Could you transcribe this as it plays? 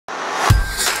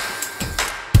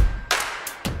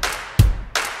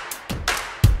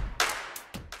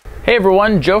Hey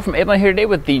everyone, Joe from AbleNet here today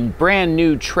with the brand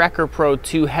new TrackerPro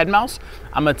 2 head mouse.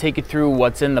 I'm going to take you through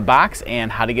what's in the box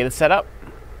and how to get it set up.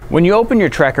 When you open your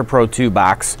TrackerPro 2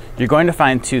 box, you're going to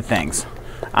find two things.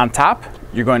 On top,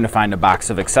 you're going to find a box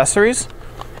of accessories,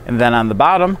 and then on the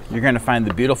bottom, you're going to find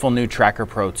the beautiful new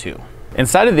TrackerPro 2.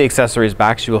 Inside of the accessories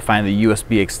box, you will find the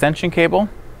USB extension cable,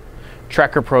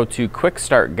 TrackerPro 2 quick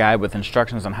start guide with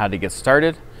instructions on how to get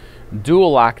started,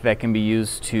 dual lock that can be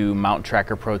used to mount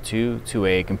TrackerPro 2 to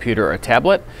a computer or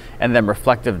tablet, and then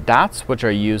reflective dots which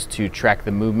are used to track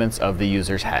the movements of the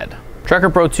user's head.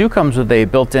 TrackerPro 2 comes with a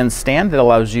built-in stand that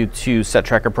allows you to set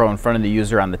TrackerPro in front of the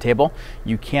user on the table.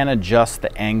 You can adjust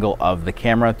the angle of the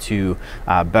camera to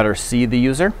better see the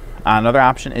user. Another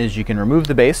option is you can remove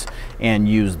the base and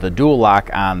use the dual lock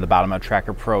on the bottom of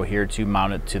TrackerPro here to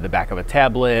mount it to the back of a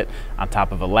tablet, on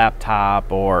top of a laptop,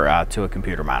 or to a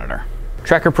computer monitor.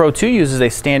 TrackerPro 2 uses a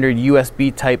standard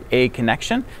USB Type-A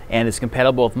connection and is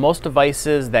compatible with most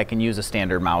devices that can use a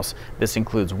standard mouse. This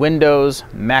includes Windows,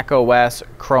 Mac OS,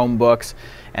 Chromebooks,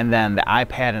 and then the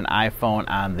iPad and iPhone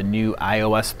on the new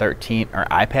iOS 13 or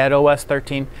iPad OS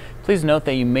 13. Please note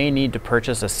that you may need to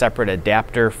purchase a separate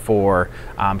adapter for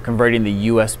converting the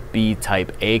USB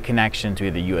Type-A connection to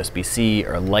either USB-C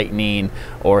or Lightning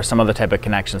or some other type of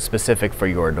connection specific for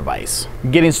your device.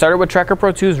 Getting started with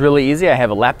TrackerPro 2 is really easy. I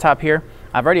have a laptop here.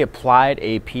 I've already applied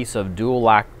a piece of dual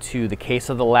lock to the case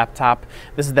of the laptop.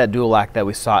 This is that dual lock that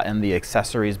we saw in the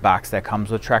accessories box that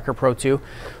comes with TrackerPro 2.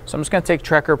 So I'm just going to take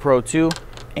TrackerPro 2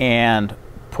 and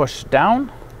push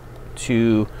down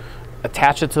to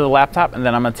attach it to the laptop, and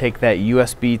then I'm going to take that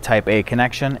USB Type-A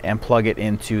connection and plug it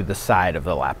into the side of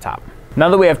the laptop. Now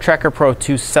that we have TrackerPro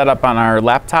 2 set up on our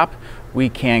laptop, we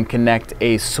can connect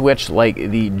a switch like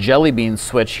the Jelly Bean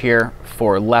switch here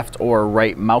for left or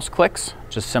right mouse clicks.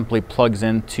 Just simply plugs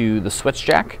into the switch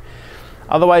jack.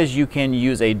 Otherwise, you can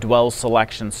use a dwell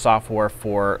selection software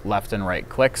for left and right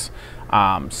clicks.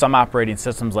 Some operating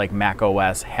systems like Mac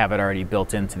OS have it already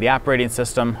built into the operating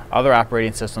system. Other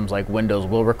operating systems like Windows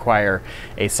will require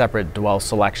a separate dwell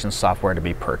selection software to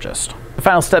be purchased. The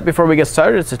final step before we get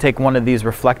started is to take one of these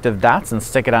reflective dots and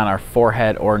stick it on our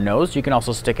forehead or nose. You can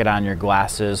also stick it on your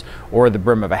glasses or the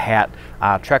brim of a hat.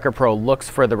 TrackerPro looks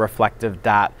for the reflective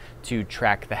dot to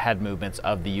track the head movements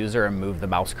of the user and move the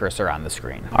mouse cursor on the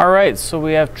screen. All right, so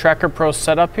we have TrackerPro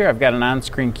set up here. I've got an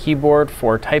on-screen keyboard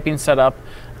for typing set up.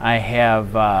 I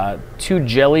have two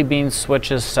Jelly Bean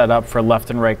switches set up for left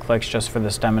and right clicks just for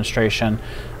this demonstration.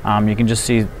 You can just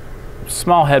see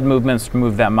small head movements to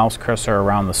move that mouse cursor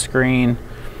around the screen.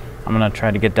 I'm going to try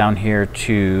to get down here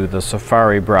to the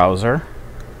Safari browser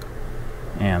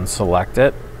and select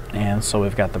it. And so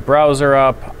we've got the browser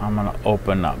up. I'm going to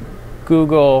open up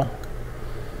Google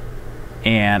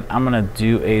and I'm going to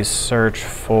do a search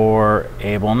for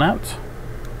AbleNet.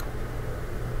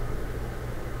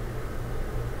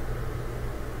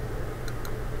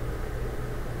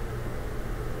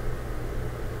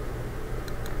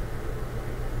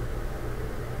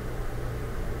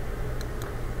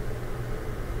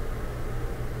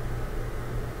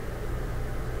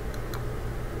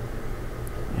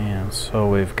 And so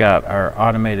we've got our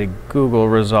automated Google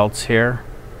results here,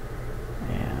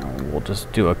 and we'll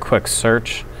just do a quick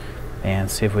search and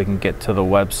see if we can get to the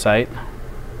website.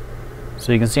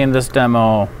 So you can see in this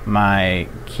demo my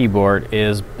keyboard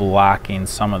is blocking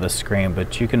some of the screen,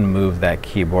 but you can move that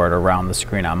keyboard around the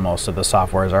screen on most of the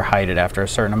softwares or hide it after a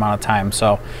certain amount of time.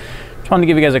 So just wanted to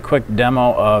give you guys a quick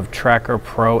demo of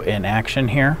TrackerPro in action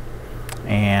here,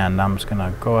 and I'm just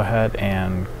gonna go ahead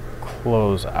and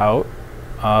close out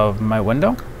of my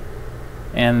window,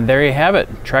 and there you have it,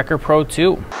 TrackerPro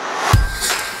 2.